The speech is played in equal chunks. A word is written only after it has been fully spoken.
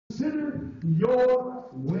consider your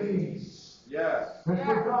ways. Yes. That's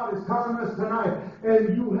what God is telling us tonight.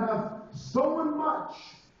 And you have sown much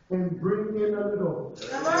and bring in a little.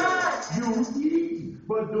 You eat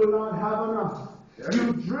but do not have enough.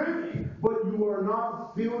 You drink but you are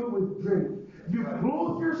not filled with drink. You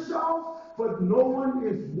clothe yourself but no one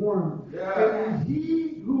is warm. And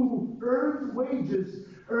he who earns wages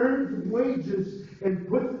and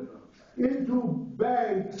puts into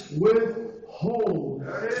bag with holes.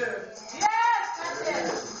 There it is. Yes, that's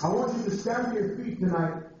it. I want you to stand to your feet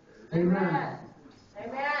tonight. Amen.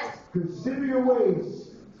 Amen. Consider your ways.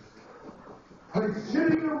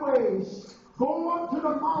 Consider your ways. Go up to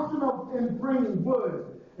the mountain and bring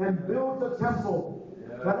wood and build the temple.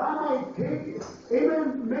 That I might take,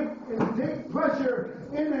 take pleasure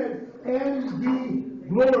in it and be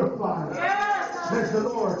glorified. Yes. Praise the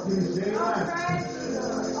Lord. Amen.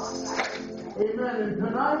 Amen. And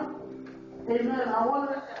tonight, amen, I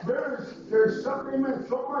want to, there's something, amen,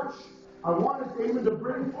 so much I wanted, amen, to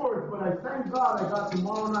bring forth, but I thank God I got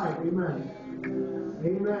tomorrow night. Amen.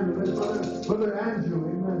 Amen. Brother Andrew,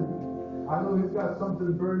 amen. I know he's got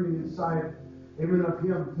something burning inside, amen, of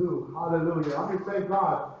him too. Hallelujah. I mean, thank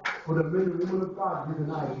God for the men and women of God here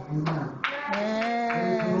tonight. Amen.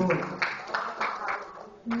 Praise the Lord.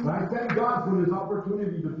 But I thank God for this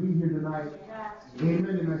opportunity to be here tonight.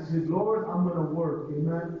 Amen. And I said, Lord, I'm going to work.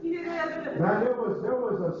 Amen. Man, there was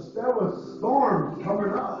storms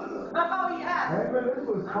coming up. Oh, yeah. Amen. This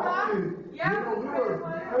was coming. Yeah. We were,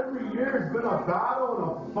 every year has been a battle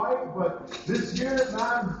and a fight, but this year,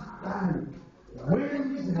 man,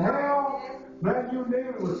 winds, hail, man, you name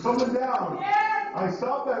it, was coming down. Yes. I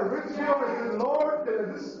saw that Richfield and said, Lord,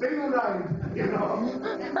 this stay tonight, you know.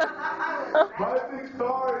 My big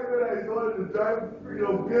car, even I wanted to drive,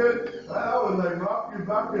 good. I was like rocking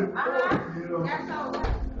back and forth, you know.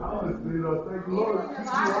 I was, thank the Lord, keep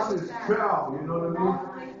me on this trail, you know what I mean?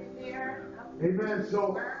 Amen. So,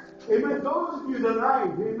 amen. Those of you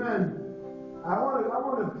tonight, amen. I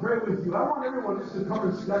want to pray with you. I want everyone just to come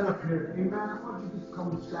and stand up here. Amen. I want you to just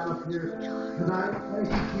come and stand up here tonight. Thank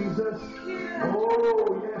you, Jesus.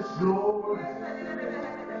 Oh, yes, Lord.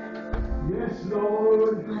 Yes,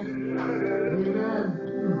 Lord. Amen.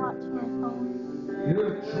 You're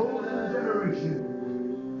a chosen generation.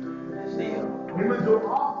 Amen. To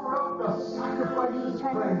offer up the sacrifices of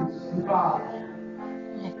praise to God.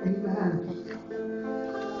 Amen.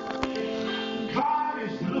 God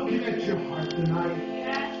is looking at your heart tonight.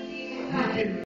 You can